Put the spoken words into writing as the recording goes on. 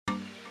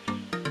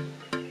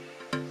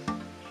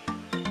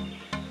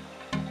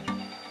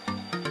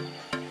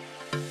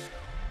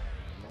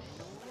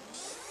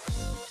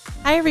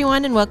Hi,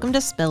 everyone, and welcome to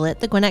Spill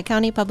It, the Gwinnett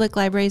County Public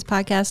Library's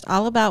podcast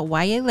all about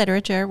YA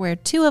literature, where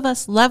two of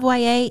us love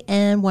YA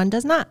and one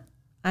does not.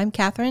 I'm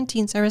Catherine,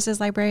 Teen Services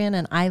Librarian,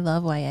 and I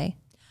love YA.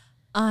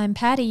 I'm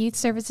Patty, Youth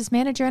Services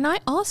Manager, and I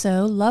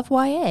also love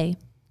YA.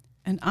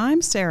 And I'm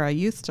Sarah,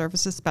 Youth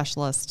Services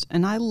Specialist,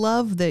 and I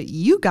love that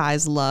you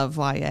guys love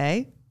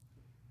YA.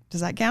 Does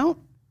that count?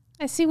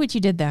 I see what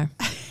you did there.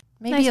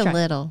 Maybe Nice a try.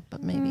 little,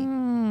 but maybe.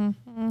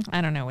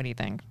 I don't know. What do you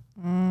think?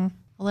 I'll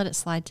let it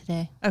slide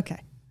today. Okay.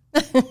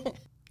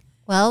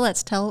 Well,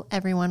 let's tell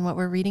everyone what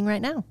we're reading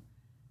right now.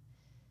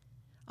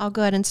 I'll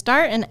go ahead and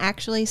start, and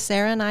actually,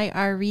 Sarah and I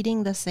are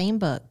reading the same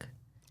book.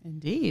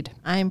 Indeed.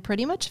 I'm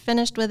pretty much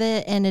finished with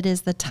it, and it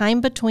is The Time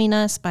Between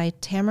Us by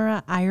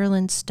Tamara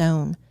Ireland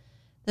Stone.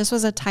 This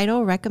was a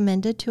title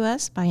recommended to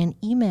us by an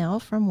email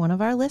from one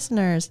of our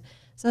listeners.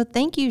 So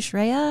thank you,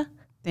 Shreya.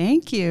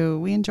 Thank you.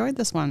 We enjoyed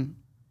this one.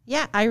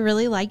 Yeah, I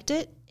really liked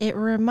it. It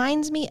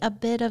reminds me a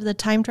bit of The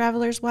Time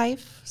Traveler's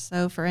Wife.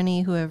 So for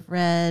any who have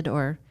read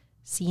or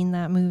seen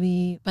that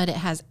movie, but it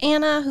has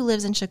Anna, who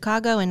lives in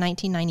Chicago in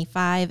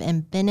 1995,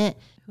 and Bennett,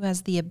 who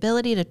has the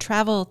ability to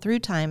travel through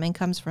time and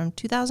comes from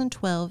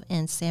 2012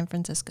 in San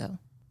Francisco.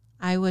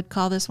 I would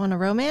call this one a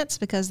romance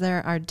because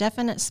there are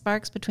definite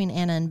sparks between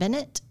Anna and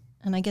Bennett.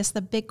 And I guess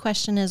the big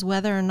question is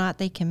whether or not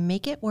they can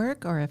make it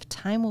work, or if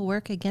time will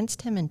work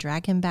against him and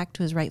drag him back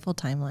to his rightful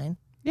timeline.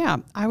 Yeah,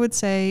 I would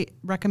say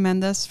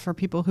recommend this for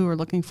people who are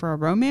looking for a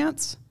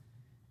romance.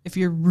 If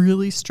you're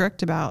really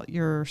strict about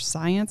your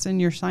science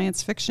and your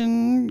science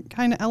fiction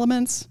kind of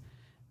elements,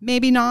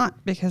 maybe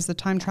not, because the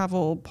time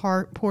travel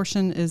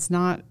portion is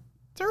not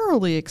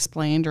thoroughly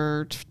explained,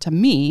 or to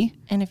me.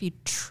 And if you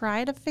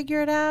try to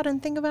figure it out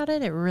and think about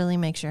it, it really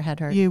makes your head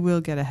hurt. You will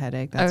get a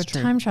headache. That's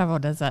true. Time travel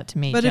does that to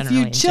me. But if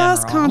you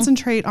just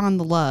concentrate on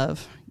the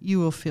love, you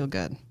will feel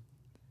good.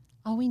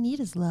 All we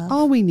need is love.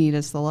 All we need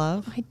is the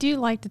love. I do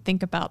like to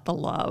think about the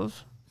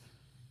love.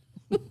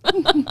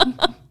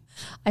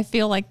 I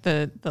feel like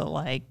the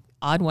like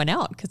odd one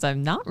out because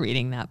I'm not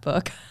reading that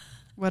book.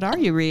 What are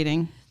you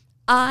reading?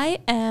 I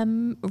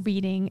am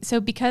reading, so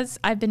because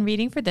I've been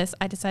reading for this,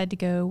 I decided to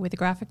go with a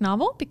graphic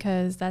novel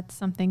because that's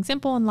something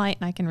simple and light,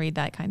 and I can read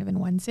that kind of in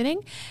one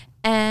sitting.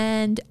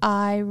 And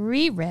I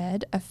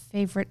reread a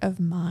favorite of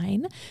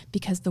mine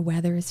because the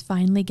weather is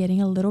finally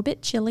getting a little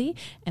bit chilly,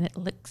 and it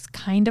looks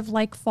kind of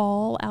like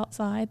fall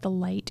outside. The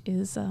light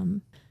is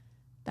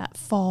that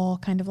fall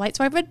kind of light.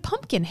 So I read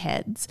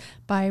Pumpkinheads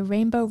by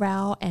Rainbow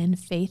Rowell and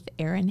Faith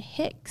Erin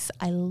Hicks.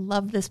 I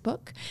love this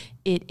book.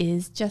 It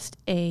is just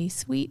a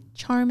sweet,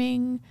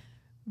 charming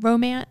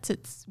romance.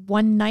 It's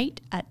one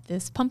night at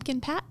this pumpkin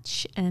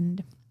patch,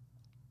 and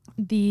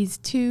these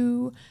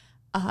two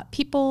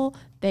people,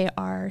 they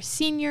are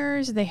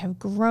seniors. They have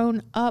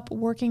grown up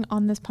working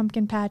on this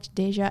pumpkin patch,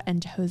 Deja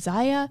and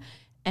Josiah,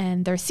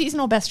 and they're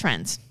seasonal best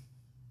friends.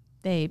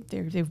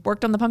 They've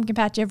worked on the pumpkin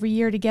patch every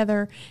year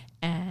together,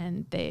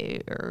 and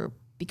they are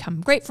become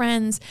great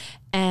friends.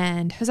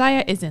 And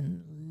Josiah is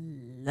in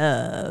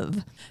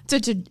love. So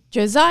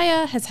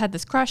Josiah has had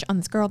this crush on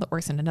this girl that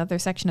works in another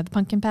section of the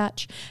pumpkin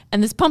patch.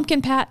 And this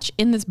pumpkin patch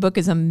in this book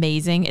is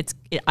amazing.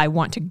 I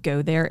want to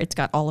go there. It's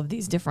got all of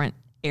these different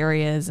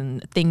areas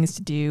and things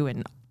to do,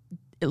 and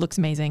it looks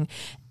amazing.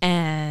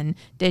 And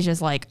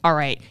Deja's like, all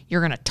right, you're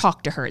going to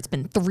talk to her. It's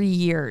been 3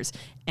 years.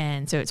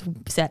 And so it's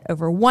set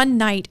over one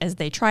night as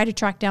they try to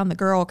track down the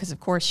girl, because of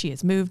course she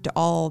has moved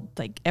to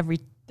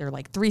they're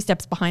like 3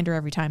 steps behind her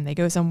every time they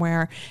go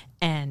somewhere.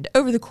 And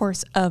over the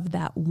course of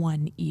that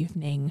one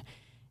evening,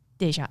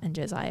 Deja and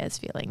Josiah's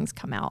feelings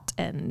come out,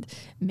 and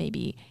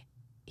maybe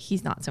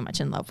he's not so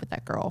much in love with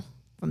that girl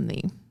from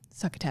the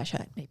Succotash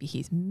Hut. Maybe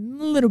he's a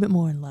little bit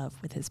more in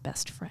love with his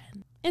best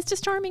friend. It's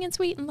just charming and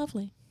sweet and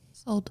lovely.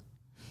 Sold.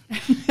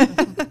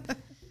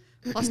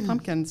 Plus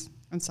pumpkins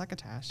and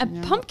succotash.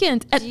 And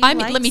pumpkins. Do you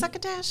like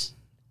succotash?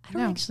 I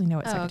don't actually know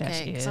what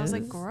succotash is. Sounds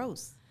like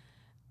gross.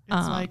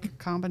 It's like a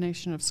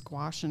combination of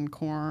squash and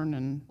corn.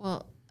 And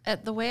Well,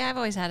 the way I've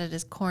always had it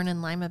is corn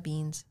and lima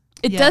beans.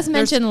 It does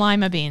mention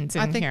lima beans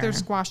in I think here. there's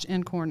squash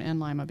and corn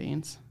and lima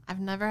beans. I've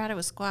never had it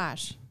with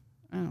squash.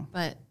 Oh.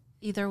 But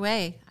either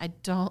way, I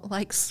don't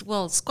like,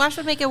 squash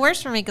would make it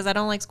worse for me because I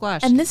don't like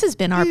squash. And this has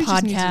been our You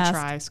just need to podcast,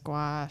 try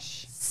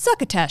squash.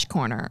 Succotash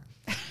Corner.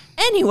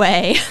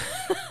 Anyway.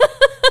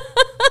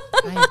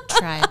 I've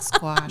tried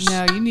squash.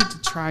 No, you need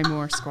to try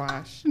more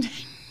squash.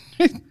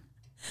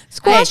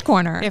 Squash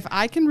Corner. If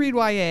I can read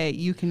YA,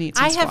 you can eat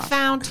some I squash. have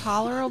found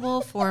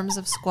tolerable forms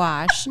of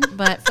squash,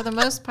 but for the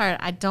most part,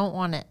 I don't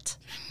want it.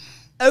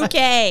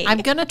 Okay. I'm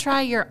going to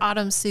try your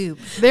autumn soup.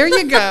 There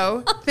you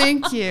go.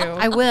 Thank you.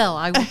 I will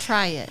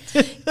try it.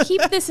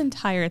 Keep this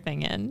entire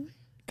thing in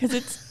because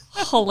it's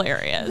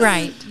hilarious.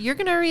 Right. You're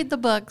going to read the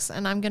books,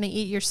 and I'm going to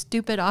eat your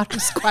stupid autumn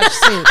squash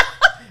soup.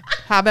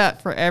 How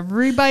about for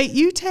every bite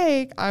you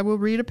take, I will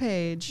read a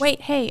page. Wait,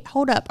 hey,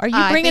 hold up. Are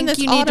you bringing this I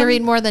think you need to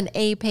read more than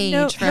a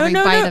page for every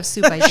bite of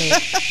soup I take.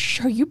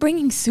 Shh, are you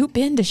bringing soup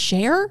in to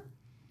share?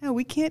 No,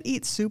 we can't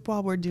eat soup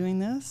while we're doing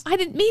this. I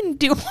didn't mean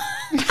to.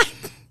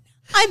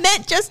 I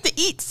meant just to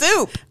eat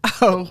soup.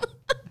 Oh.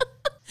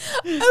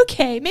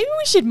 Okay, maybe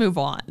we should move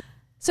on.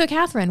 So,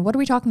 Catherine, what are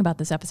we talking about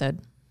this episode?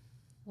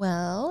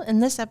 Well, in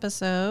this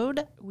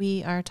episode,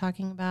 we are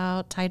talking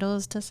about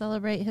titles to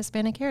celebrate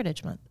Hispanic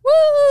Heritage Month.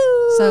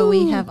 Woo! So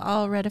we have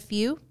all read a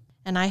few,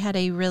 and I had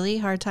a really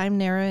hard time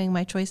narrowing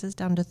my choices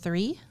down to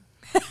 3.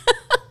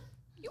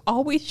 You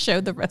always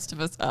show the rest of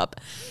us up.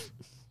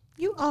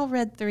 You all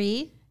read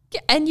 3.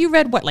 And you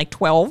read what, like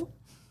 12?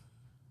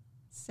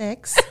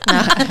 6. No.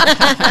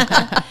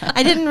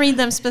 I didn't read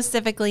them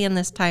specifically in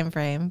this time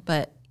frame,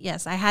 but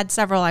yes, I had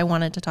several I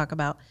wanted to talk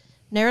about.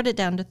 Narrowed it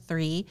down to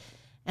 3.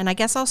 And I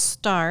guess I'll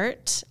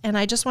start. And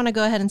I just want to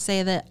go ahead and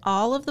say that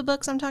all of the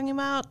books I'm talking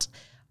about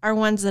are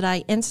ones that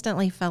I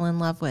instantly fell in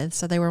love with.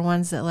 So they were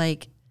ones that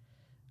like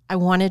I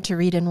wanted to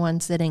read in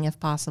one sitting if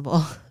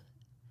possible.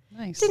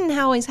 Nice. Didn't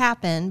always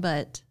happen,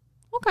 but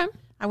Okay.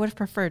 I would have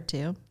preferred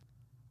to.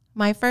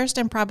 My first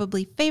and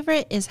probably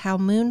favorite is How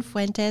Moon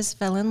Fuentes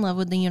Fell in Love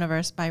with the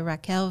Universe by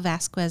Raquel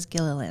Vasquez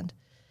Gilliland.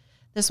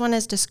 This one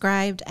is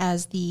described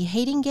as the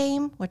hating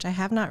game, which I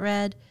have not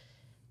read,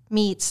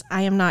 meets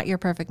I Am Not Your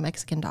Perfect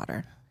Mexican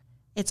Daughter.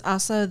 It's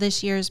also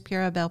this year's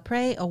Pura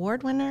Belpré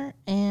award winner,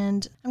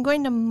 and I'm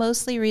going to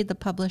mostly read the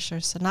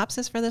publisher's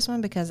synopsis for this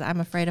one because I'm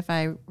afraid if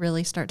I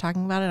really start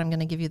talking about it, I'm going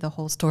to give you the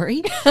whole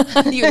story.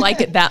 You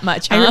like it that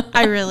much, huh?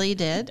 I really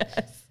did.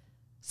 Yes.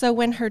 So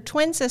when her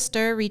twin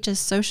sister reaches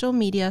social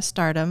media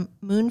stardom,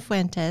 Moon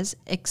Fuentes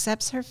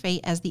accepts her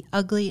fate as the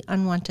ugly,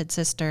 unwanted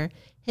sister,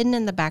 hidden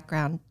in the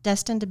background,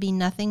 destined to be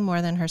nothing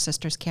more than her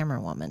sister's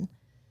camera woman.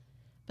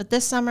 But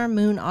this summer,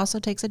 Moon also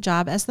takes a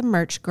job as the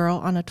merch girl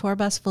on a tour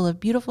bus full of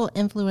beautiful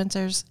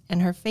influencers,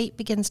 and her fate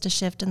begins to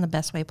shift in the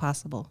best way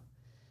possible.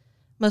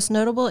 Most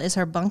notable is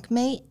her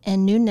bunkmate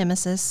and new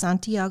nemesis,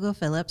 Santiago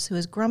Phillips, who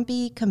is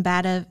grumpy,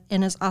 combative,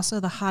 and is also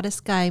the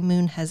hottest guy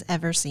Moon has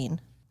ever seen.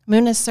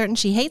 Moon is certain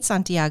she hates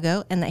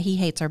Santiago and that he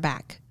hates her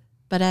back.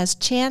 But as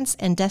chance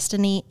and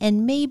destiny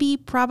and maybe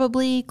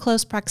probably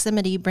close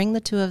proximity bring the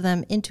two of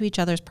them into each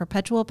other's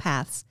perpetual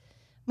paths,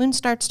 Moon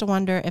starts to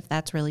wonder if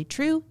that's really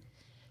true.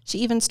 She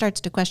even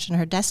starts to question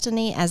her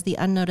destiny as the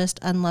unnoticed,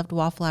 unloved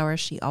wallflower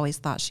she always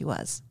thought she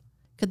was.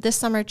 Could this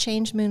summer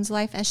change Moon's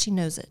life as she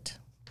knows it?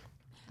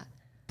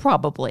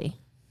 Probably.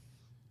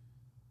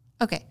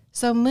 Okay,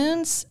 so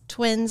Moon's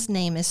twin's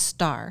name is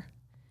Star.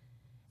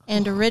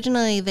 And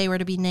originally they were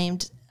to be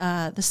named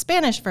the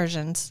Spanish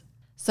versions,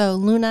 so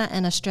Luna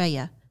and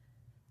Estrella.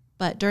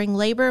 But during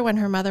labor, when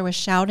her mother was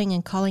shouting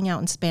and calling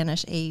out in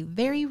Spanish, a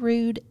very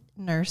rude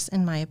nurse,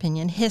 in my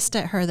opinion, hissed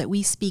at her that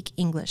we speak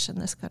English in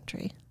this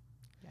country.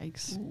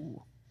 Yikes.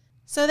 Ooh.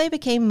 So they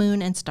became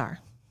Moon and Star.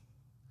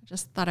 I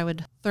just thought I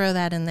would throw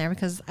that in there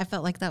because I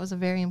felt like that was a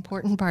very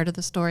important part of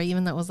the story,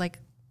 even though it was like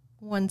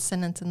one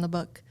sentence in the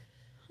book.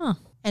 Huh.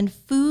 And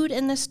food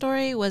in this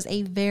story was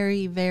a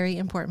very, very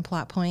important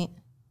plot point.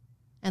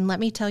 And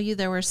let me tell you,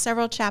 there were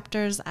several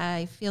chapters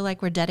I feel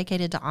like were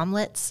dedicated to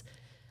omelets.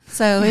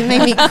 So it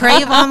made me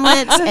crave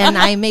omelets, and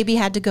I maybe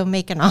had to go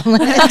make an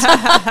omelet.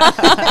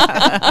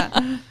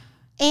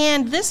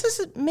 And this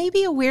is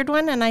maybe a weird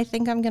one, and I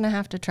think I'm going to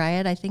have to try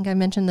it. I think I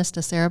mentioned this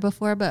to Sarah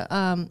before, but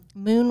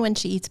Moon, when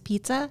she eats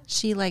pizza,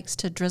 she likes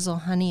to drizzle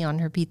honey on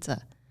her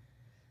pizza.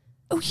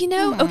 Oh,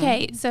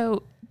 okay,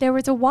 so there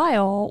was a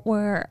while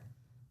where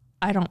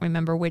I don't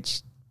remember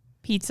which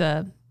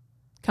pizza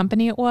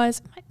company it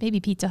was, maybe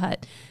Pizza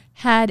Hut,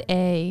 had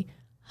a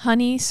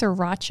honey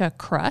sriracha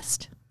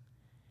crust.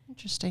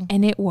 Interesting.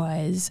 And it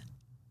was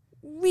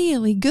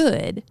really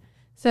good.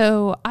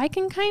 So I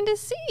can kind of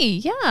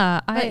see,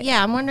 yeah.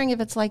 I'm wondering if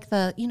it's like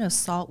the,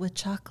 salt with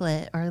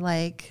chocolate or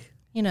like,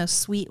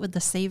 sweet with the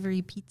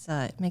savory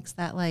pizza. It makes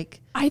that like...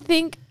 I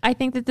think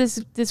that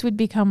this would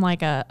become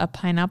like a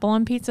pineapple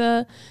on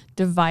pizza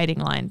dividing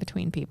line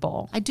between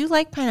people. I do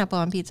like pineapple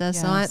on pizza,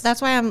 Yes. so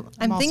that's why I'm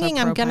thinking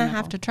I'm going to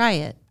have to try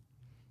it.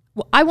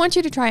 Well, I want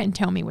you to try it and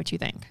tell me what you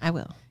think. I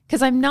will.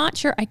 Because I'm not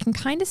sure. I can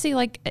kind of see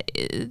like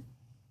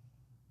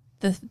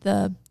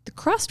the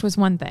crust was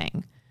one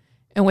thing.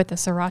 And with the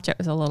sriracha, it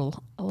was a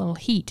little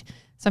heat.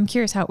 So I'm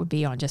curious how it would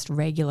be on just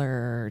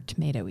regular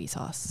tomato-y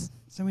sauce.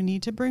 So we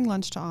need to bring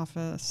lunch to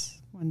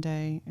office one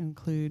day,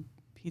 include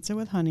pizza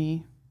with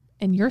honey.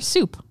 And your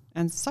soup.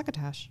 And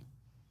succotash.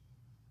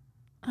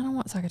 I don't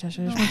want succotash.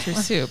 I just want your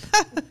soup.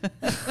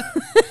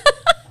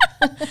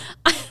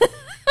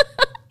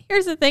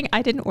 Here's the thing.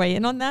 I didn't weigh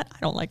in on that. I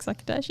don't like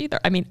succotash either.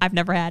 I mean, I've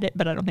never had it,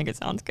 but I don't think it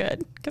sounds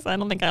good because I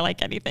don't think I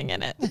like anything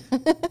in it.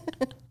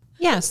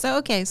 Yeah,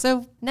 so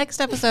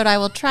next episode I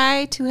will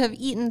try to have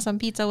eaten some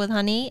pizza with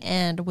honey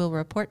and we'll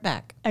report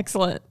back.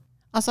 Excellent.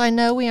 Also, I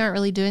know we aren't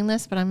really doing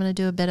this, but I'm going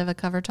to do a bit of a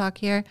cover talk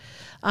here.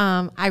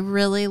 I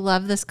really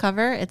love this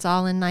cover. It's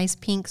all in nice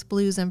pinks,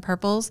 blues, and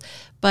purples,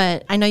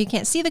 but I know you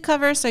can't see the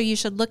cover, so you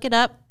should look it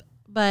up.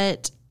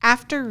 But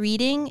after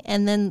reading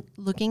and then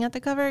looking at the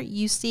cover,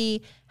 you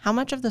see how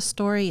much of the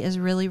story is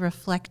really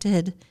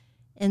reflected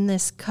in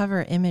this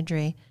cover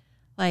imagery.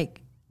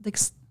 Like,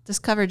 this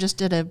cover just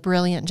did a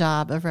brilliant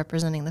job of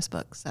representing this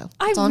book. So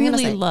I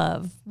really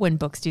love when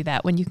books do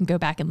that, when you can go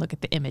back and look at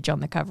the image on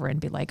the cover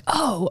and be like,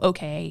 oh,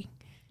 okay.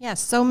 Yeah,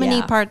 so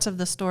many parts of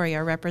the story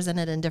are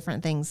represented in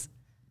different things.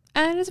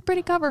 And it's a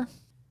pretty cover.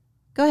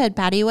 Go ahead,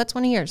 Patty. What's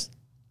one of yours?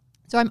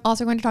 So I'm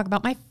also going to talk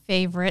about my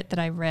favorite that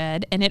I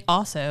read, and it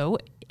also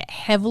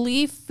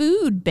heavily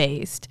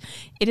food-based.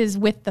 It is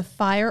With the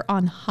Fire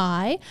on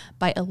High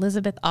by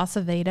Elizabeth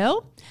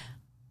Acevedo.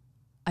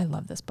 I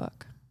love this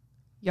book.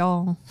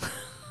 Y'all,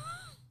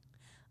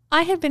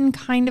 I had been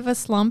kind of a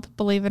slump,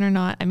 believe it or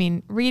not. I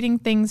mean, reading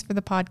things for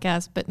the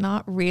podcast, but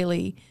not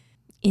really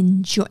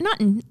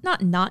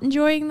not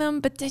enjoying them,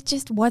 but it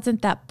just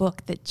wasn't that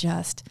book that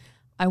just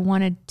I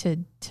wanted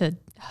to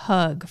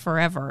hug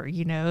forever,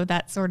 you know,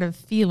 that sort of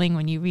feeling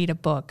when you read a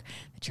book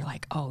that you're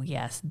like, oh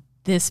yes,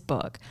 this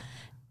book.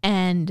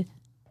 And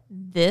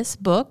this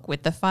book,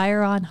 With the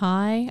Fire on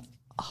High,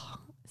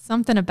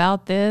 something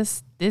about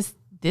this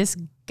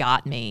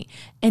got me.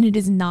 And it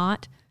is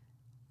not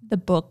the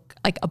book,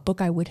 like a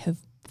book I would have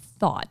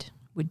thought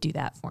would do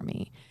that for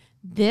me.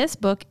 This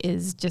book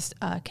is just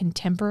a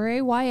contemporary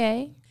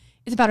YA.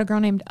 It's about a girl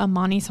named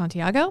Amani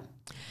Santiago,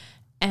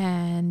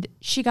 and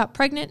she got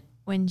pregnant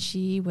when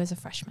she was a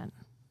freshman.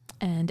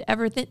 And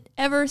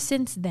ever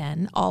since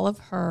then, all of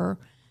her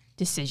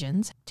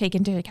decisions take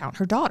into account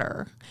her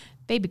daughter.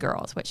 Baby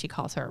girl is what she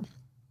calls her.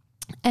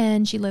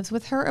 And she lives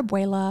with her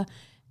abuela,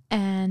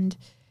 and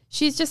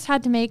she's just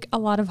had to make a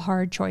lot of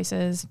hard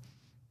choices.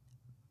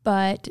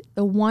 But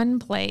the one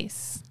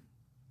place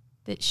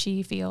that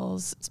she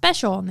feels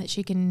special and that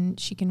she can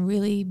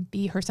really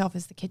be herself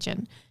is the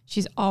kitchen.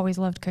 She's always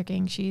loved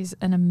cooking. She's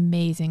an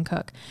amazing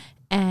cook.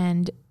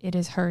 And it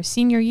is her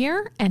senior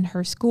year, and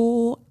her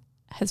school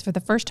has for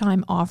the first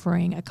time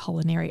offering a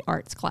culinary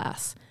arts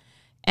class.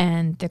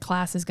 And the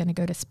class is going to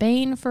go to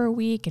Spain for a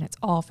week, and it's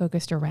all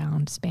focused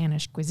around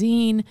Spanish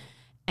cuisine.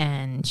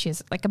 And she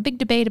has like a big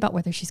debate about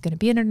whether she's going to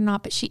be in it or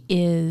not, but she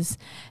is.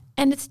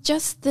 And it's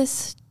just this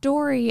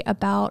story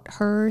about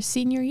her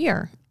senior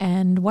year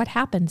and what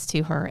happens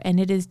to her. And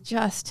it is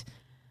just,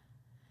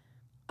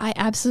 I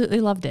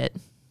absolutely loved it.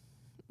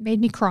 Made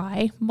me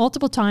cry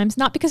multiple times,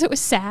 not because it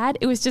was sad.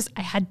 It was just,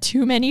 I had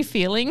too many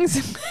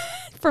feelings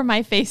for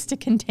my face to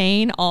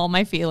contain all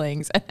my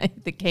feelings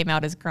that came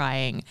out as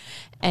crying.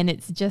 And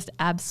it's just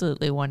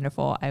absolutely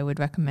wonderful. I would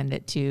recommend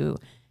it to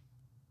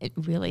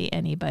really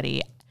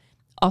anybody.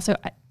 Also,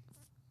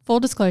 full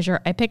disclosure,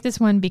 I picked this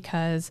one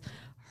because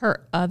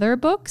her other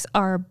books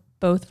are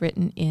both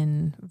written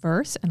in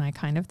verse, and I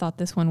kind of thought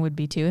this one would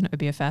be too, and it would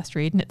be a fast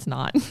read, and it's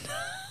not.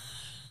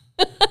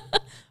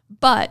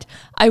 But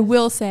I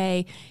will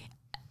say,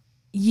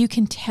 you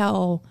can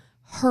tell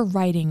her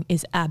writing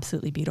is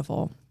absolutely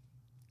beautiful.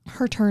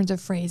 Her turns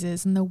of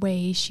phrases and the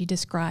way she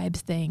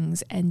describes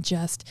things, and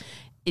just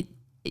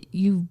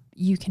you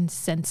can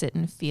sense it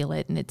and feel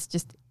it, and it's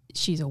just,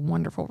 she's a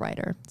wonderful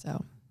writer.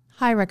 So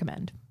high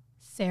recommend.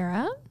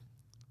 Sarah,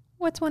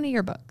 what's one of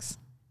your books?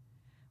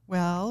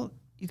 Well,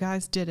 you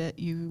guys did it.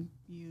 You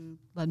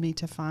led me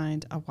to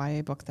find a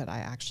YA book that I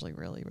actually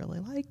really, really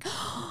like.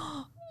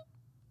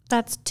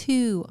 That's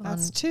two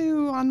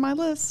on my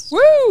list.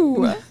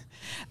 Woo!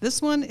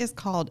 This one is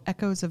called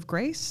Echoes of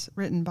Grace,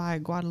 written by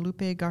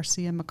Guadalupe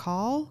Garcia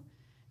McCall.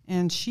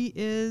 And she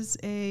is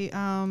a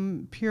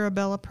Pura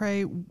Bella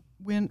Prey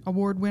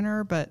award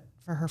winner, but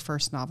for her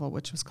first novel,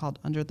 which was called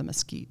Under the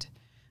Mesquite.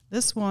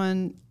 This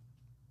one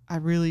I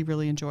really,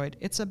 really enjoyed.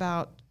 It's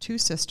about two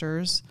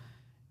sisters,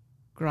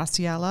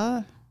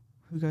 Graciela,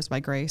 who goes by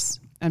Grace,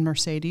 and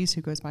Mercedes,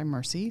 who goes by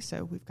Mercy.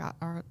 So we've got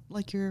our,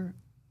 like your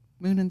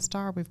Moon and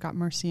Star, we've got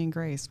Mercy and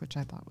Grace, which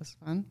I thought was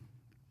fun.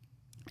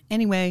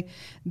 Anyway,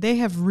 they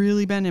have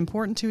really been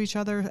important to each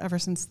other ever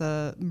since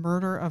the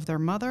murder of their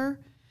mother.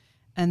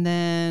 And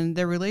then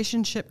their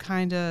relationship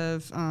kind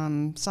of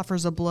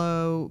suffers a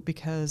blow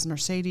because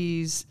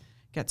Mercedes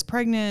gets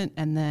pregnant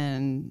and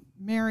then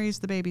marries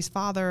the baby's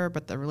father,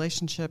 but the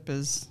relationship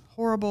is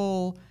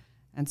horrible.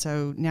 And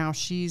so now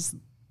she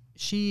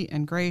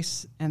and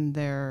Grace and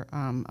their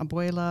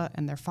abuela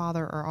and their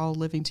father are all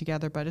living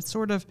together, but it's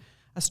sort of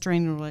a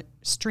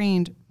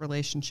strained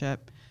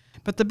relationship.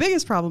 But the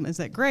biggest problem is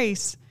that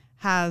Grace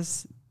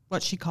has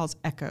what she calls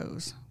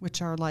echoes,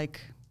 which are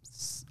like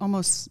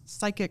almost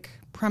psychic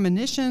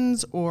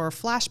premonitions or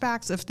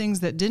flashbacks of things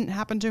that didn't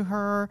happen to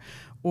her,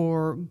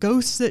 or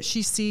ghosts that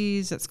she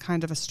sees. It's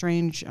kind of a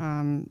strange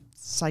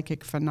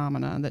psychic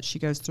phenomena that she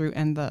goes through,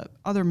 and the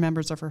other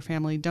members of her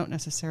family don't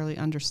necessarily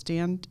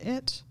understand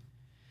it.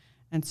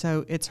 And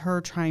so it's her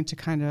trying to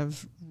kind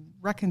of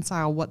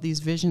reconcile what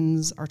these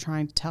visions are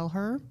trying to tell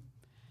her,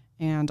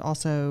 and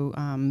also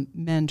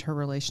mend her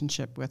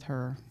relationship with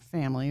her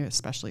family,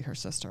 especially her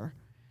sister.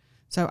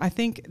 So I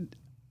think,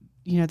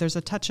 there's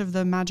a touch of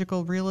the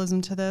magical realism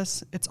to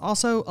this. It's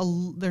also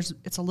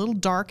it's a little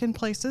dark in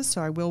places,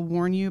 so I will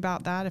warn you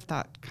about that. If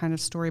that kind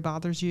of story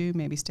bothers you,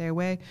 maybe stay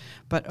away.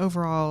 But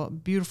overall,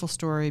 beautiful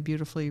story,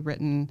 beautifully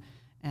written,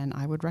 and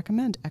I would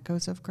recommend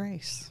Echoes of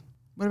Grace.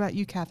 What about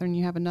you, Catherine?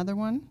 You have another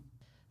one?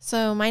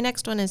 So my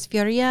next one is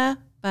Fioria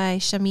by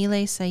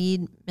Shamile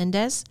Said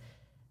Mendez.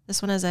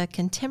 This one is a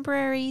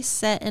contemporary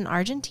set in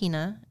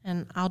Argentina,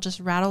 and I'll just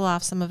rattle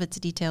off some of its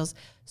details.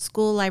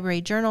 School Library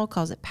Journal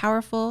calls it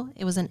powerful.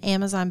 It was an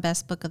Amazon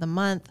Best Book of the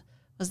Month,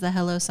 was the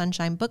Hello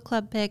Sunshine Book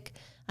Club pick,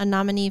 a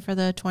nominee for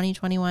the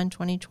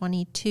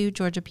 2021-2022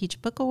 Georgia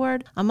Peach Book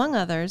Award, among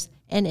others,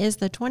 and is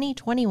the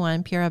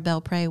 2021 Pura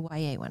Belpré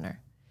YA winner.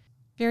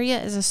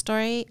 Furia is a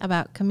story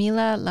about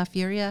Camila La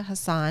Furia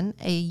Hassan,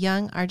 a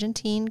young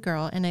Argentine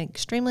girl and an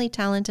extremely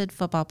talented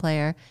football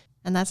player.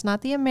 And that's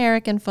not the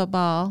American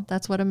football.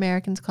 That's what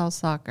Americans call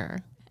soccer.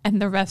 And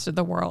the rest of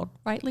the world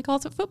rightly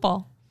calls it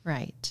football.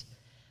 Right.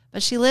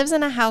 But she lives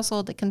in a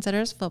household that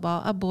considers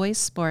football a boys'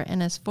 sport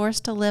and is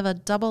forced to live a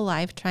double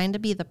life trying to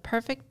be the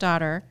perfect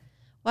daughter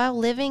while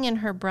living in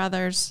her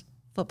brother's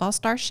football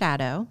star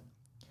shadow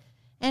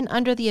and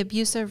under the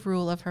abusive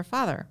rule of her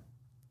father.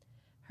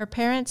 Her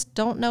parents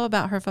don't know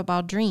about her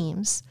football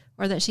dreams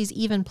or that she's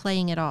even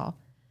playing at all.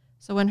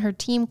 So when her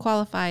team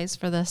qualifies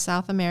for the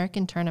South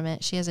American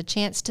tournament, she has a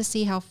chance to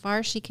see how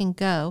far she can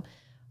go,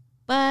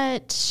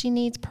 but she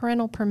needs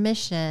parental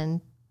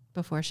permission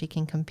before she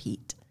can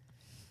compete.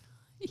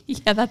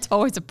 Yeah, that's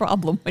always a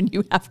problem when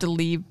you have to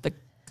leave the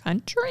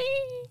country.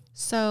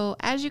 So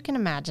as you can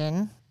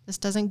imagine, this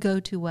doesn't go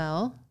too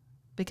well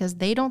because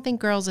they don't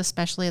think girls,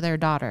 especially their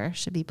daughter,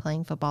 should be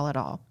playing football at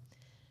all.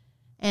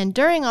 And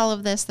during all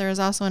of this, there is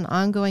also an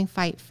ongoing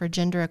fight for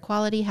gender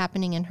equality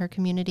happening in her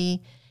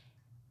community.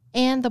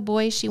 And the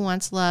boy she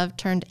once loved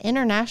turned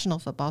international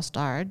football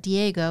star,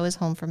 Diego, is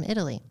home from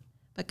Italy.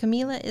 But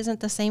Camila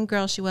isn't the same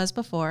girl she was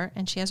before,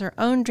 and she has her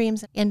own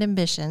dreams and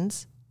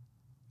ambitions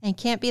and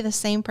can't be the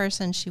same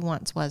person she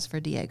once was for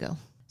Diego.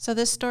 So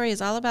this story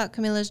is all about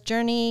Camila's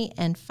journey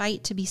and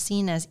fight to be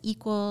seen as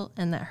equal,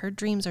 and that her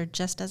dreams are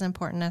just as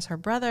important as her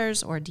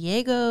brother's or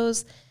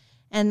Diego's,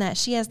 and that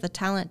she has the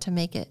talent to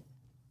make it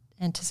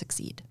and to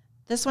succeed.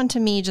 This one, to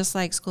me, just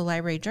like School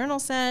Library Journal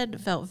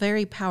said, felt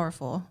very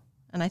powerful,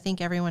 and I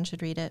think everyone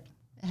should read it.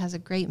 It has a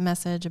great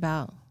message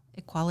about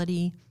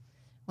equality,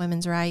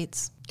 women's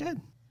rights.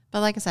 Good.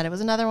 But like I said, it was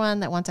another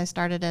one that once I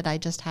started it, I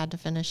just had to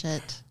finish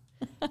it.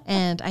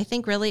 And I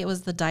think really it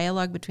was the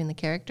dialogue between the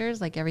characters.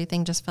 Like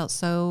everything just felt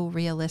so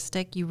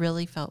realistic. You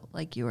really felt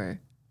like you were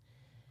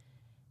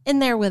in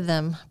there with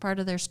them, part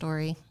of their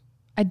story.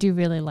 I do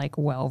really like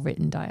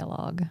well-written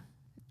dialogue.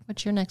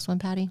 What's your next one,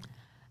 Patty?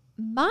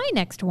 My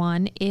next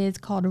one is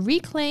called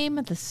Reclaim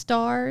the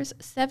Stars,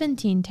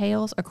 17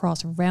 Tales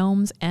Across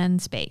Realms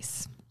and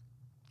Space.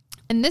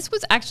 And this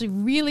was actually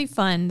really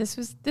fun. This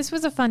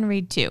was a fun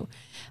read too.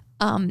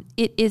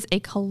 It is a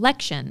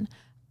collection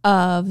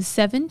of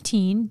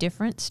 17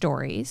 different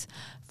stories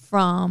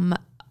from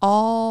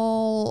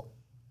all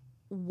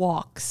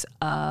walks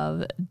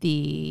of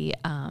the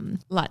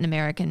Latin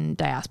American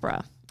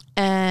diaspora.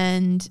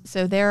 And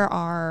so there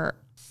are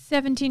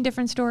 17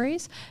 different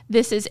stories.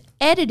 This is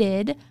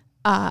edited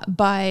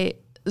by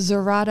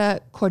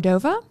Zoraida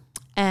Cordova,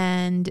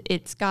 and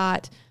it's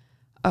got,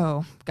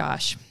 oh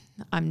gosh,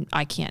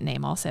 I can't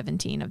name all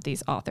 17 of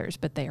these authors,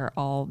 but they are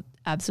all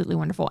absolutely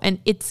wonderful. And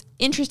it's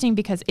interesting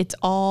because it's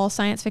all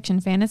science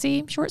fiction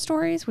fantasy short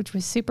stories, which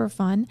was super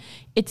fun.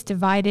 It's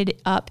divided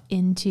up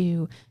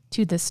into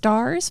To the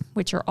Stars,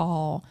 which are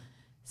all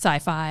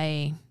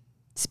sci-fi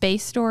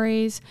space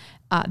stories.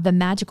 The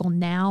Magical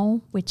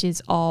Now, which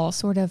is all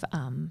sort of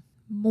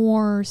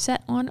more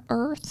set on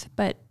Earth,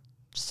 but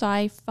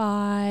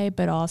sci-fi,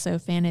 but also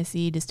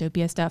fantasy,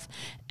 dystopia stuff.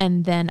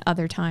 And then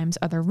other times,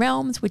 Other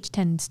Realms, which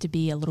tends to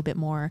be a little bit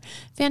more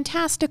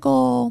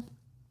fantastical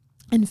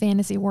and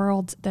fantasy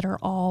worlds that are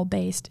all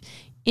based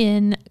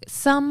in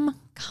some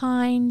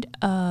kind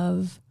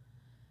of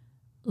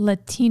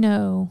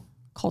Latino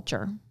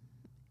culture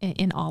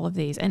in all of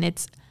these. And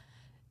it's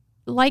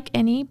like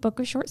any book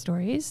of short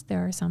stories.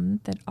 There are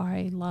some that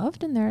I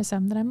loved and there are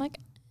some that I'm like,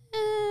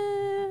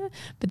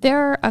 but there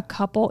are a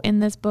couple in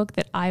this book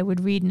that I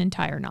would read an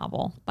entire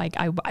novel. Like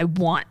I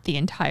want the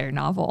entire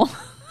novel.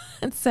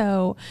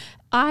 So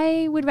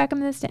I would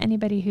recommend this to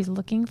anybody who's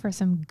looking for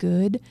some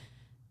good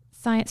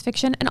science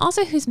fiction and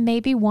also who's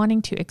maybe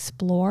wanting to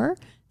explore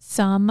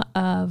some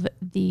of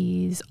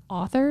these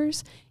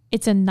authors.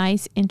 It's a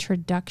nice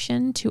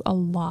introduction to a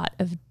lot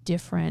of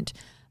different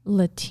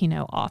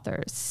Latino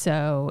authors.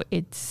 So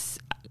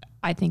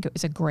I think it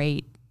was a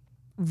great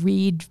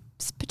read,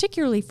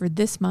 particularly for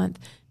this month,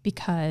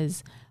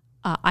 because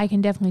I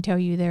can definitely tell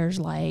you there's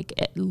like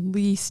at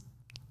least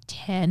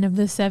 10 of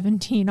the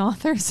 17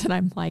 authors that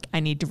I'm like, I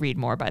need to read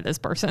more by this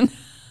person.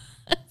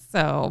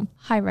 So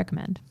high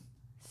recommend.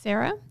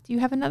 Sarah, do you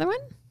have another one?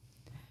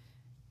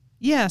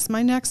 Yes,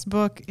 my next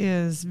book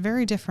is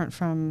very different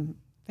from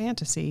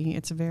fantasy.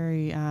 It's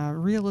very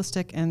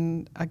realistic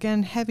and,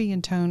 again, heavy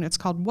in tone. It's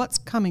called What's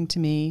Coming to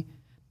Me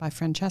by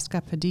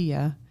Francesca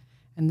Padilla.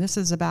 And this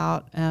is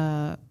about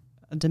a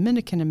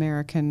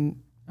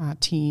Dominican-American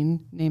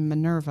teen named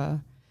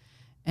Minerva.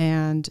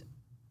 And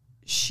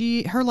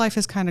her life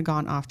has kind of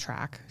gone off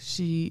track.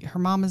 Her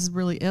mom is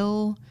really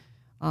ill,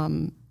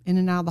 in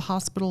and out of the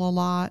hospital a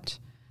lot.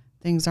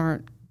 Things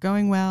aren't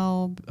going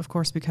well, of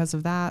course, because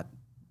of that.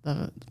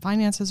 The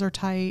finances are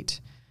tight.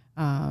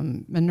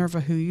 Minerva,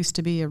 who used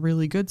to be a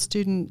really good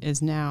student,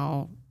 is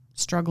now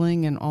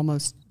struggling and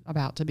almost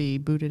about to be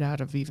booted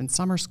out of even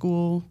summer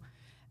school.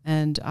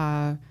 And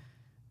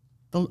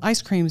the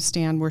ice cream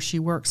stand where she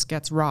works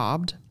gets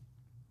robbed.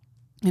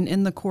 And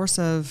in the course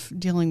of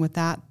dealing with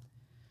that,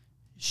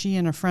 she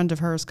and a friend of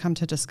hers come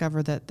to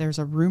discover that there's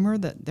a rumor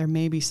that there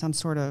may be some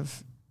sort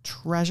of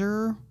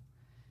treasure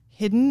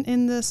hidden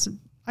in this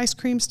ice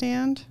cream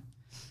stand.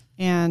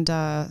 And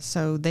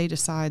so they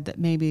decide that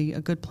maybe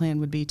a good plan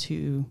would be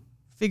to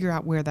figure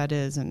out where that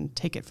is and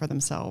take it for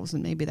themselves.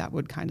 And maybe that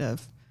would kind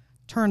of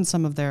turn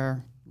some of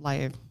their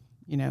life,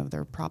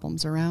 their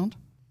problems around.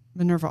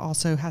 Minerva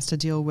also has to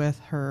deal with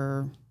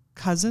her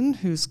cousin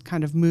who's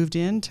kind of moved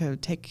in to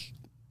take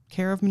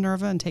care of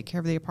Minerva and take care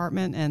of the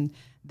apartment, and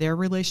their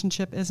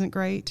relationship isn't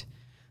great.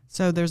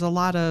 So there's a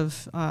lot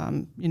of,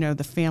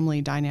 the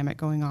family dynamic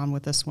going on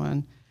with this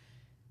one.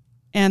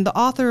 And the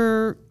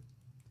author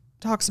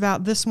talks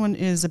about this one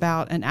is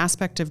about an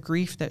aspect of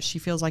grief that she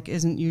feels like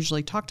isn't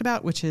usually talked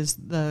about, which is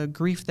the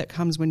grief that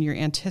comes when you're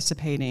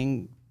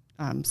anticipating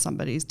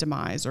somebody's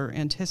demise or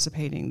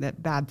anticipating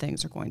that bad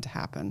things are going to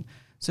happen.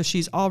 So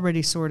she's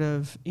already sort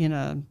of in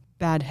a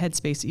bad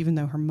headspace, even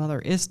though her mother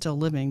is still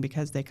living,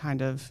 because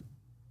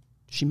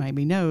she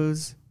maybe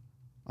knows,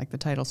 like the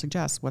title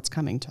suggests, what's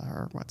coming to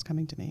her, what's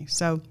coming to me.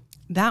 So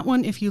that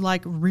one, if you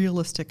like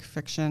realistic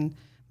fiction,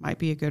 might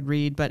be a good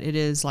read, but it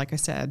is, like I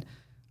said,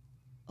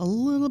 a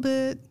little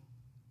bit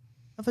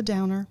of a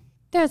downer.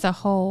 There's a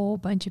whole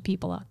bunch of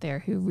people out there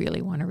who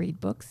really want to read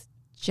books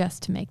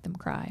just to make them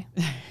cry.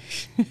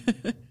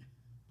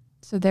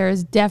 So there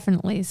is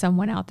definitely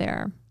someone out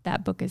there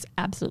that book is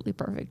absolutely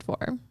perfect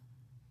for.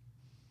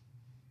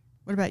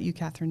 What about you,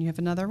 Catherine? You have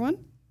another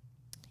one?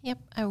 Yep,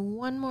 I have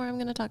one more I'm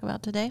going to talk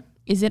about today.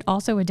 Is it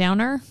also a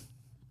downer?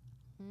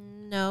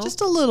 No.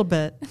 Just a little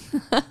bit.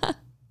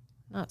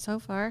 Not so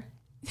far.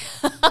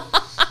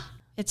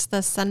 It's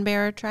the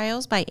Sunbearer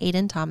Trials by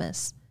Aidan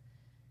Thomas.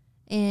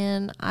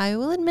 And I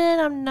will admit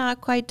I'm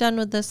not quite done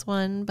with this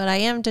one, but I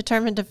am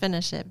determined to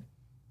finish it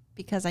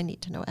because I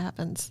need to know what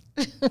happens.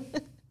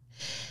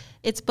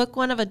 It's book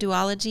 1 of a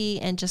duology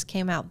and just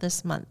came out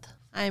this month.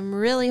 I'm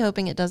really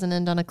hoping it doesn't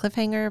end on a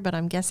cliffhanger, but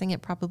I'm guessing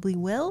it probably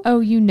will.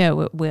 Oh, you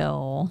know it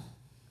will.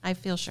 I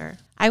feel sure.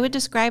 I would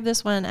describe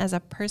this one as a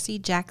Percy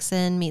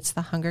Jackson meets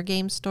the Hunger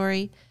Games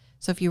story.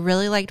 So if you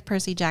really liked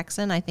Percy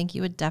Jackson, I think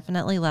you would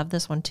definitely love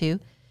this one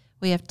too.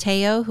 We have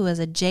Teo, who is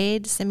a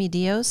jade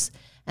semidios,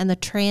 and the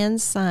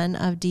trans son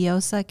of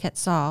Diosa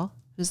Quetzal,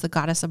 who's the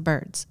goddess of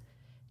birds.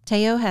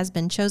 Teo has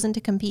been chosen to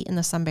compete in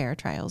the Sunbearer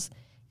Trials.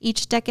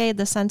 Each decade,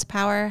 the sun's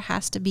power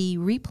has to be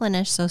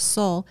replenished so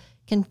Sol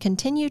can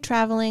continue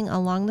traveling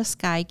along the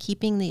sky,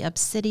 keeping the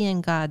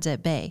obsidian gods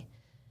at bay.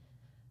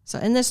 So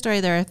in this story,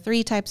 there are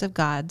 3 types of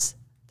gods.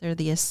 They're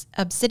the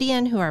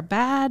obsidian, who are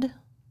bad,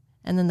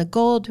 and then the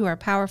gold, who are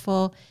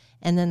powerful,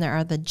 and then there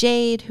are the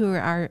jade, who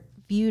are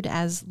viewed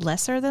as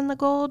lesser than the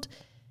gold.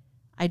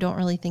 I don't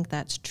really think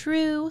that's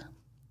true,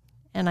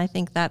 and I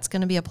think that's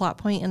going to be a plot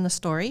point in the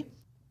story.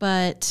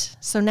 But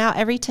so now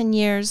every 10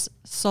 years,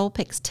 Sol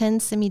picks 10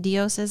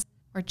 semidioses,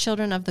 or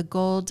children of the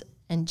gold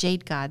and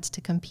jade gods,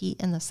 to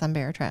compete in the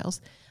Sunbearer Trials.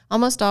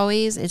 Almost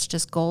always it's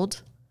just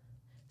gold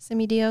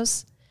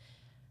semidios.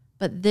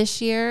 But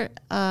this year,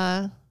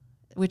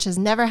 which has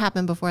never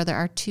happened before, there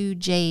are 2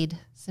 jade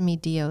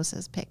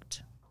semidioses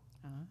picked.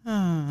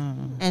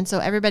 And so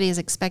everybody is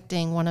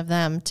expecting one of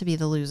them to be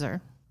the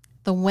loser.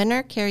 The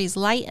winner carries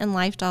light and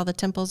life to all the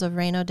temples of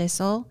Reino de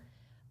Sol,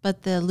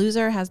 but the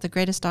loser has the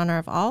greatest honor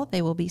of all.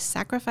 They will be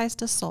sacrificed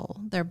to Sol,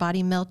 their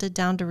body melted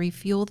down to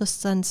refuel the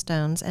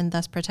sunstones and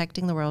thus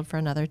protecting the world for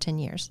another 10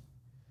 years.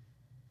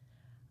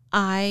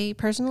 I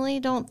personally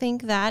don't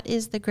think that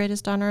is the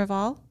greatest honor of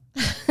all.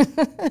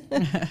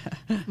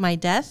 My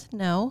death?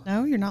 No.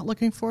 No, you're not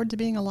looking forward to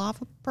being a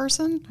lava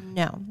person?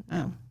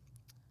 No.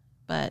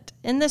 But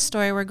in this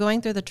story, we're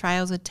going through the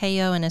trials with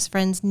Teo and his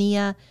friends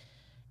Nia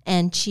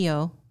and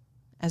Chio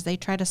as they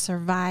try to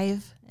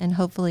survive and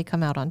hopefully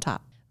come out on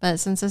top. But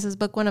since this is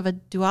book 1 of a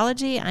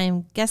duology,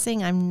 I'm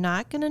guessing I'm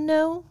not going to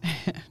know.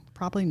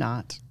 Probably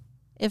not.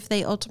 If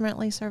they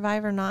ultimately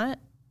survive or not.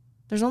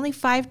 There's only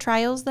 5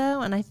 trials,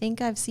 though, and I think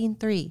I've seen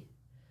 3.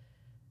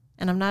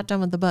 And I'm not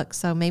done with the book,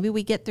 so maybe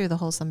we get through the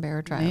whole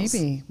Sunbearer Trials.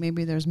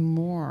 Maybe there's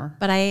more.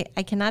 But I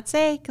cannot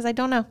say because I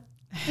don't know.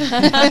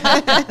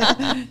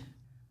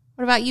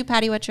 What about you,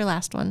 Patty? What's your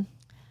last one?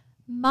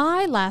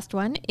 My last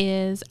one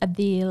is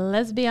The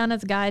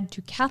Lesbiana's Guide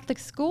to Catholic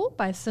School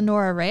by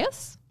Sonora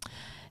Reyes.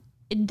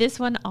 In this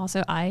one,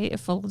 also,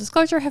 full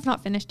disclosure, have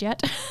not finished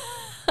yet.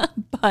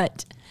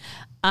 But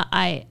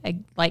I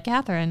like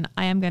Catherine,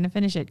 I am going to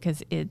finish it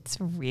because it's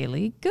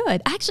really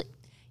good. Actually,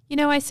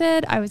 I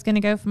said I was going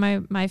to go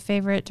from my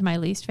favorite to my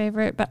least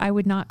favorite, but I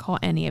would not call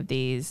any of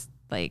these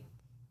like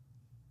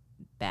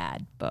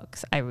bad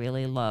books. I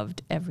really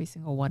loved every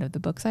single one of the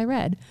books I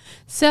read.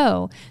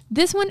 So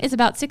this one is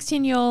about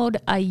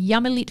 16-year-old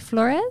Yamilet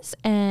Flores,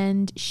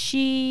 and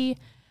she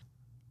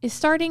is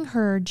starting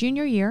her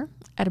junior year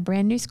at a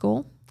brand new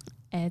school.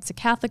 It's a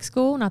Catholic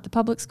school, not the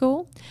public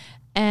school.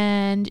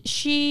 And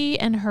she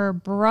and her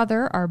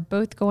brother are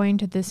both going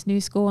to this new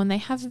school, and they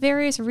have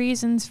various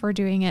reasons for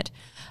doing it.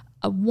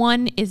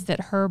 One is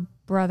that her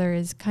brother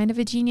is kind of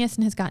a genius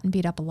and has gotten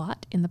beat up a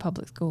lot in the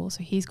public school.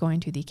 So he's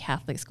going to the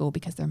Catholic school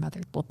because their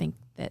mother will think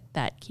that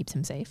that keeps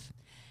him safe.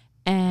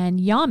 And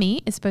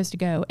Yami is supposed to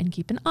go and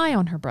keep an eye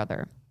on her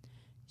brother.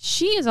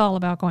 She is all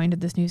about going to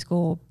this new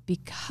school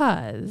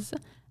because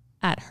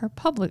at her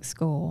public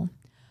school,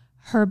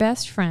 her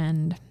best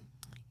friend,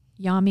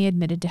 Yami,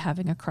 admitted to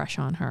having a crush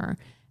on her.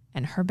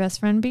 And her best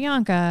friend,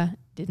 Bianca,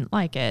 didn't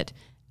like it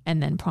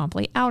and then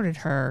promptly outed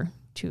her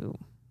to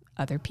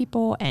other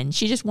people, and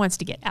she just wants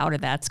to get out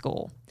of that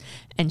school.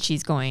 And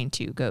she's going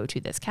to go to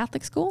this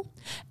Catholic school,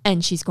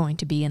 and she's going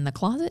to be in the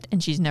closet,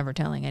 and she's never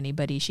telling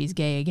anybody she's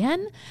gay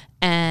again,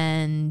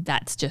 and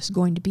that's just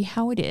going to be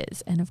how it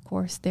is. And of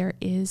course, there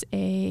is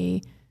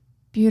a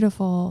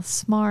beautiful,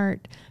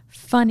 smart,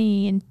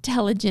 funny,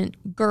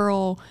 intelligent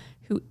girl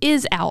who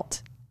is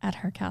out at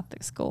her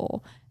Catholic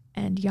school,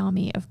 and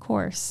Yami, of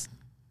course,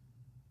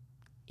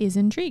 is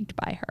intrigued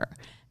by her.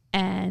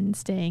 And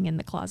staying in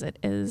the closet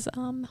is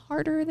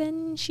harder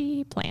than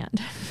she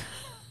planned.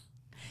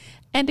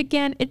 And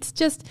again,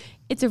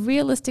 it's a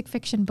realistic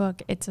fiction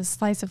book. It's a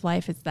slice of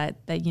life. It's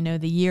that the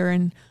year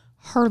in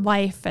her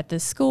life at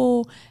this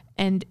school.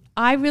 And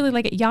I really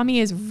like it.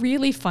 Yami is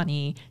really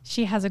funny.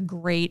 She has a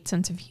great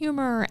sense of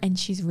humor, and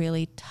she's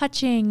really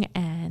touching.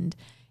 And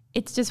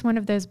it's just one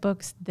of those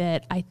books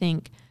that I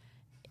think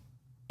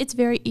it's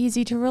very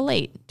easy to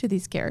relate to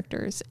these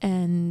characters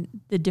and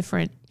the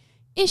different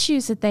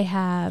issues that they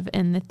have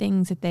and the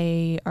things that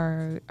they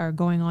are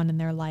going on in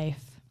their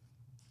life.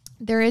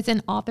 There is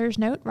an author's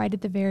note right at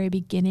the very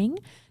beginning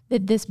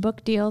that this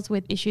book deals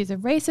with issues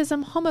of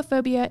racism,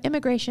 homophobia,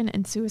 immigration,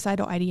 and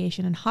suicidal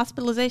ideation and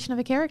hospitalization of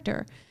a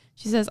character.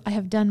 She says, I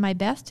have done my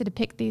best to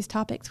depict these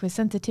topics with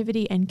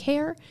sensitivity and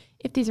care.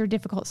 If these are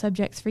difficult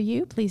subjects for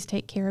you, please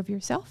take care of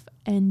yourself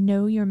and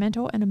know your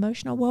mental and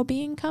emotional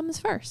well-being comes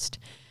first.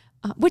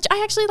 Which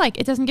I actually like.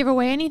 It doesn't give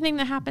away anything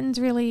that happens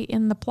really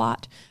in the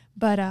plot.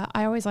 But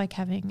I always like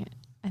having it.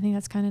 I think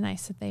that's kind of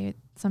nice that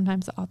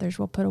sometimes the authors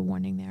will put a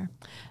warning there,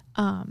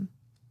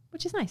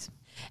 which is nice.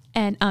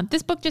 And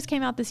this book just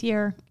came out this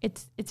year.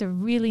 It's a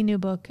really new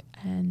book,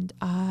 and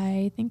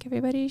I think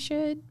everybody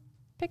should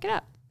pick it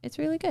up. It's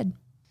really good.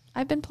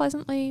 I've been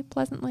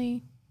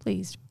pleasantly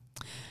pleased.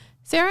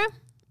 Sarah?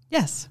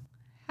 Yes.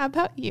 How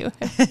about you?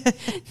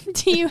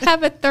 Do you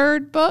have a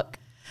third book?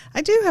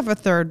 I do have a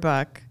third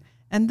book.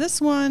 And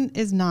this one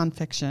is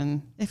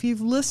nonfiction. If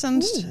you've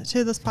listened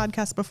to this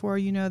podcast before,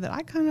 you know that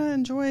I kind of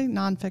enjoy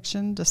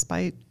nonfiction,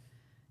 despite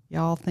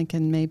y'all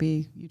thinking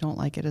maybe you don't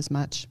like it as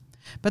much.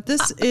 But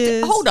this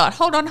is... Hold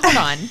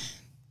on.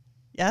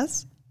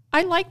 Yes?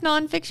 I like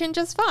nonfiction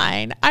just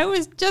fine. I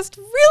was just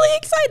really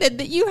excited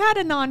that you had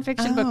a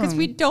nonfiction book because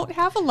we don't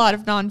have a lot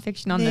of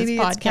nonfiction on this podcast. Maybe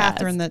it's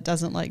Catherine that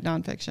doesn't like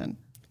nonfiction.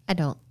 I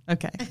don't.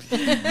 Okay.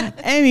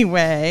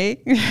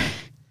 Anyway...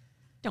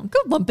 Don't go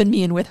lumping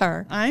me in with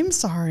her. I'm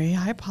sorry.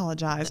 I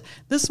apologize.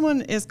 This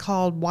one is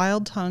called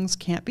Wild Tongues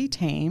Can't Be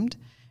Tamed,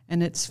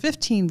 and it's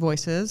 15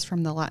 voices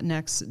from the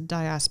Latinx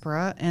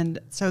diaspora. And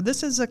so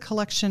this is a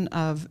collection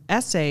of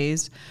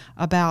essays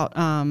about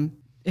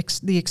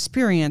the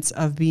experience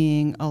of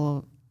being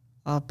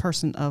a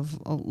person of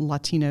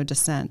Latino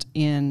descent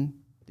in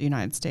the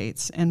United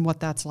States and what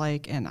that's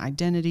like, and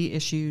identity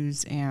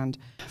issues and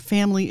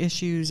family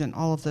issues and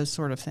all of those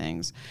sort of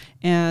things.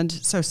 And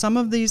so some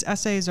of these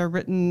essays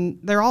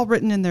they're all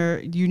written in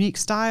their unique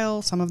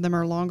style. Some of them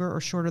are longer or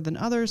shorter than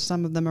others.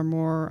 Some of them are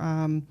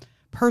more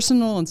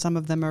personal, and some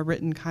of them are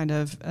written kind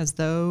of as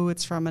though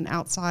it's from an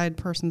outside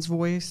person's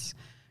voice,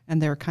 and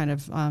they're kind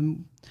of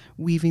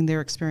weaving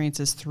their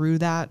experiences through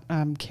that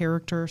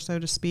character, so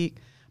to speak.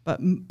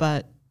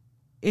 But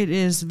it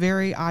is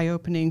very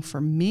eye-opening for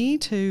me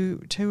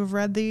to have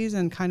read these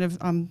and kind of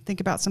think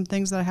about some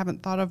things that I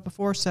haven't thought of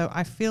before. So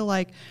I feel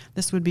like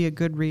this would be a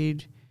good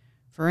read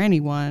for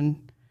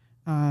anyone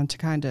to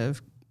kind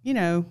of,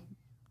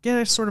 get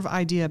a sort of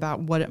idea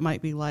about what it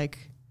might be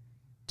like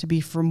to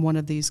be from one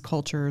of these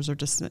cultures, or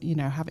just,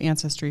 have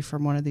ancestry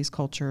from one of these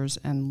cultures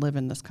and live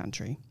in this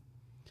country.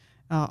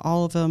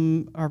 All of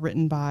them are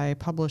written by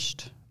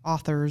published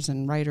authors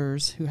and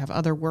writers who have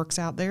other works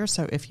out there.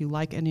 So if you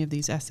like any of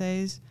these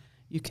essays,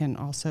 you can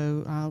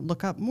also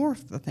look up more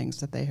of the things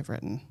that they have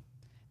written.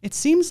 It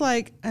seems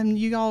like, and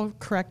you all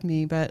correct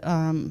me, but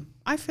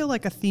I feel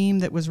like a theme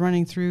that was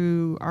running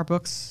through our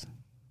books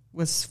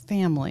was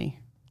family.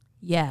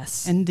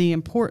 Yes. And the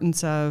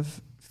importance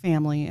of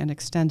family and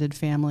extended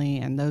family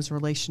and those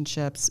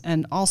relationships,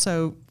 and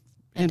also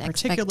in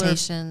particular,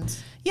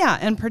 expectations. Yeah,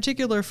 in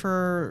particular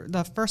for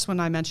the first one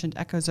I mentioned,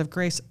 Echoes of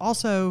Grace,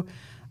 also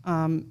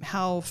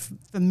how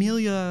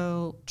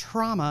familial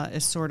trauma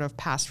is sort of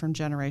passed from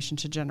generation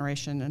to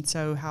generation. And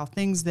so how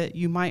things that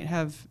you might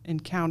have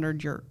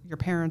encountered, your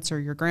parents or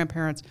your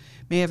grandparents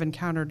may have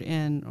encountered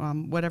in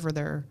whatever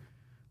their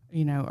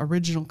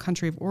original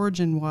country of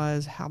origin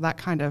was, how that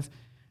kind of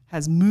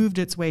has moved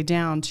its way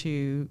down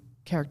to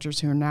characters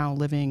who are now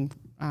living,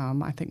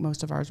 I think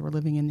most of ours were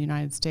living in the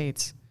United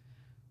States.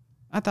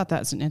 I thought that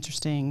was an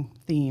interesting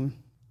theme.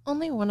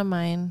 Only one of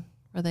mine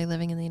were they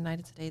living in the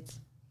United States.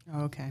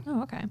 Oh, okay.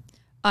 Oh, okay.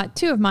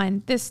 Two of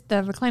mine,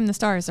 the Reclaim the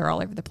Stars are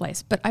all over the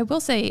place. But I will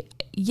say,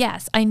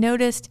 yes, I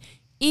noticed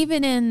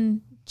even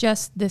in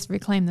just this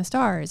Reclaim the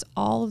Stars,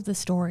 all of the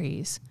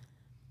stories,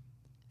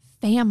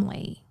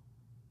 family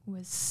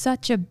was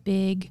such a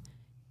big,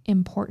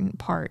 important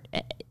part.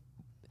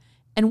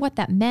 And what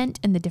that meant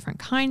and the different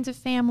kinds of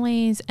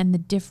families and the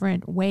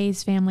different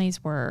ways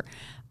families were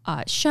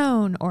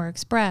shown or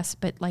expressed.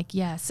 But like,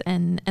 yes,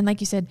 and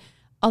like you said,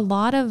 a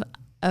lot of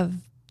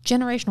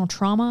generational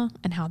trauma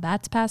and how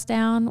that's passed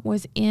down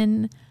was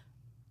in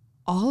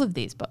all of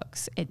these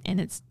books. It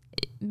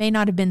may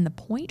not have been the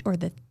point or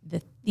the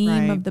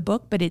theme of the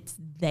book, but it's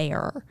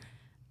there.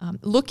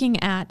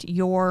 Looking at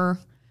your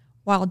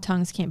Wild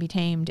Tongues Can't Be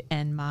Tamed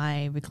and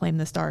my Reclaim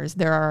the Stars,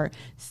 there are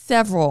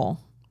several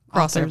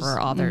crossover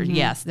authors. Mm-hmm.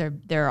 Yes,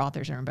 there are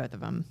authors in both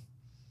of them.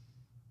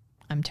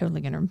 I'm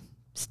totally going to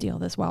steal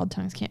this Wild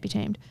Tongues Can't Be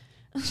Tamed.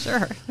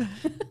 Sure.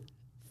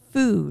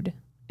 Food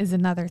is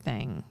another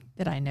thing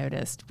that I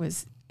noticed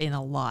was in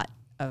a lot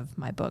of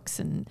my books,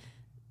 and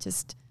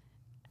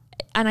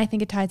I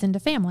think it ties into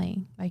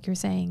family. Like you're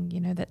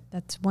saying,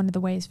 that's one of the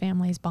ways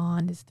families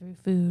bond is through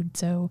food.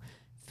 So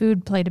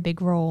food played a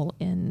big role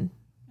in...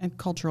 And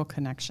cultural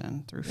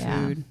connection through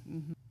food.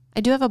 Mm-hmm.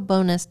 I do have a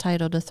bonus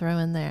title to throw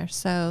in there.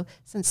 So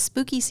since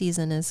spooky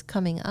season is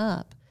coming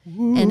up,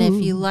 and if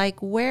you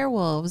like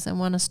werewolves and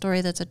want a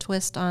story that's a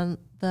twist on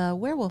the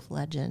werewolf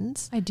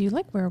legends... I do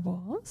like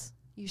werewolves.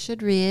 You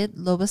should read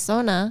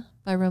Lobosona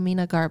by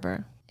Romina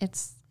Garber.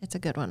 It's a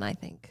good one, I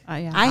think.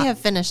 Yeah. I have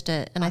finished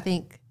it, and I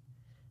think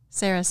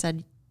Sarah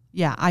said...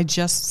 Yeah, I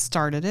just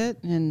started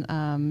it,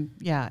 and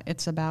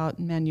it's about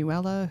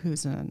Manuela,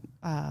 who's an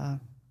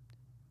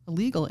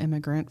illegal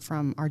immigrant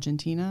from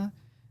Argentina,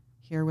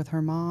 here with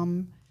her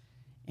mom,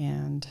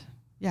 and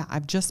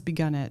I've just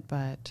begun it,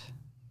 but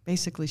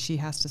basically she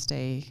has to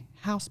stay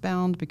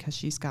housebound because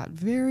she's got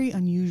very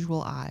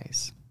unusual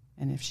eyes,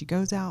 and if she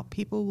goes out,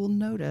 people will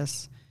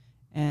notice,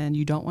 and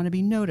you don't want to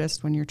be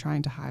noticed when you're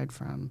trying to hide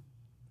from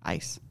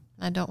ICE.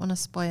 I don't want to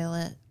spoil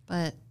it,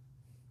 but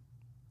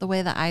the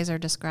way the eyes are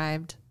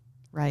described...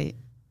 Right.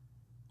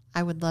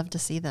 I would love to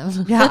see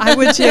them. Yeah, I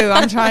would too.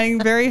 I'm trying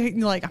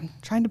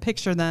to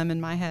picture them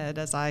in my head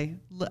as I'm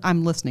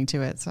listening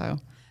to it. So,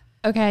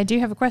 okay, I do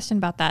have a question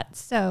about that.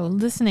 So,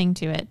 listening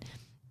to it,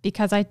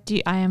 because I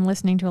am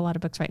listening to a lot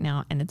of books right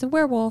now, and it's a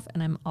werewolf,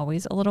 and I'm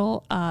always a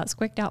little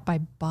squicked out by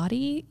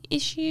body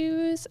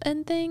issues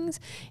and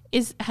things.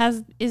 Is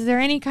there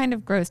any kind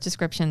of gross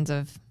descriptions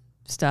of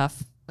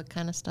stuff? What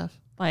kind of stuff?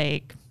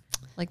 Like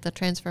the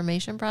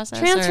transformation process?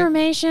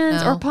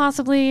 Transformations or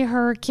possibly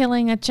her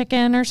killing a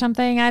chicken or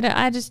something. I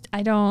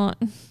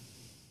don't.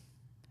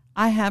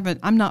 I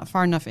haven't. I'm not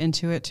far enough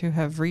into it to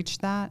have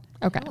reached that.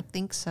 Okay. I don't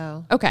think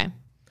so. Okay.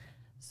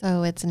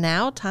 So it's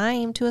now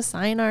time to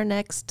assign our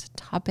next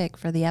topic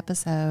for the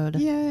episode.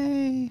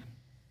 Yay.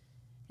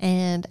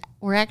 And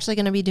we're actually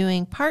going to be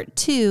doing part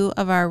 2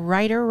 of our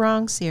Right or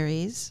Wrong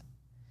series.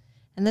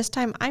 And this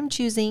time I'm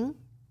choosing...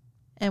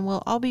 And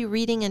we'll all be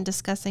reading and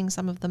discussing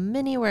some of the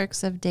many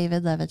works of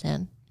David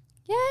Levitan.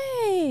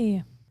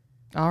 Yay!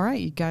 All right,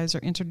 you guys are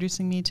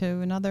introducing me to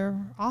another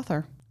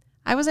author.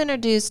 I was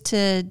introduced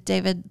to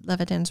David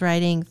Levitan's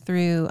writing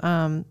through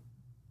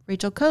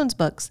Rachel Cohn's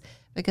books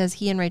because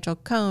he and Rachel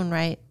Cohn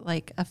write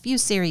like a few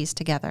series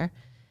together.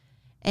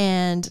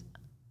 And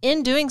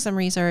in doing some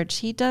research,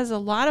 he does a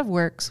lot of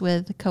works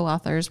with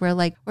co-authors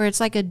where it's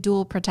like a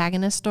dual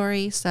protagonist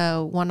story.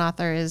 So one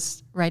author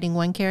is writing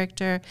one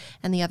character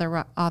and the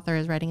other author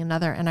is writing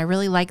another. And I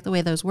really like the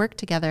way those work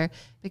together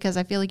because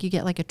I feel like you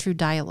get like a true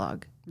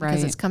dialogue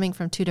because it's coming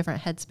from two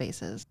different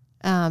headspaces.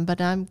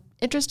 But I'm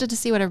interested to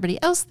see what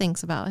everybody else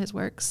thinks about his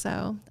work.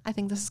 So I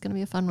think this is going to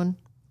be a fun one.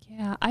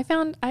 Yeah,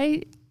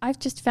 I've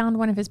just found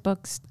one of his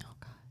books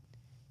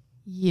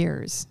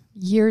years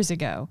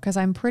ago, because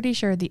I'm pretty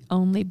sure the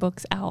only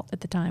books out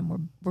at the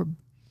time were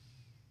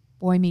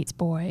Boy Meets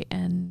Boy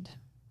and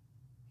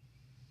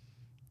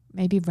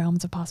maybe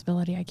Realms of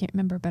Possibility. I can't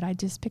remember, but I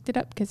just picked it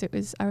up because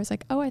I was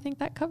like, oh, I think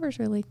that cover's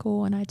really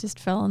cool, and I just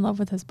fell in love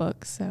with his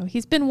books. So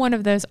he's been one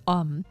of those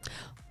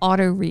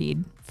auto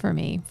read for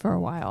me for a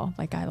while.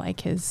 Like I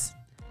like his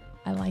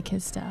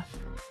stuff.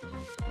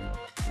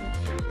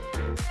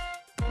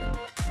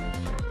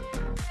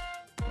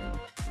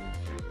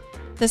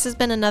 This has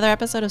been another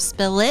episode of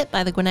Spill Lit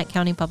by the Gwinnett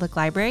County Public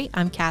Library.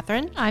 I'm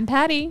Catherine. I'm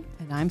Patty.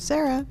 And I'm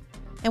Sarah.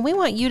 And we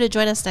want you to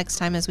join us next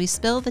time as we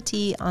spill the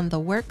tea on the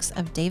works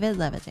of David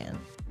Levitan.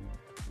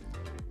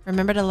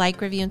 Remember to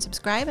like, review, and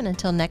subscribe. And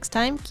until next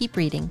time, keep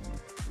reading.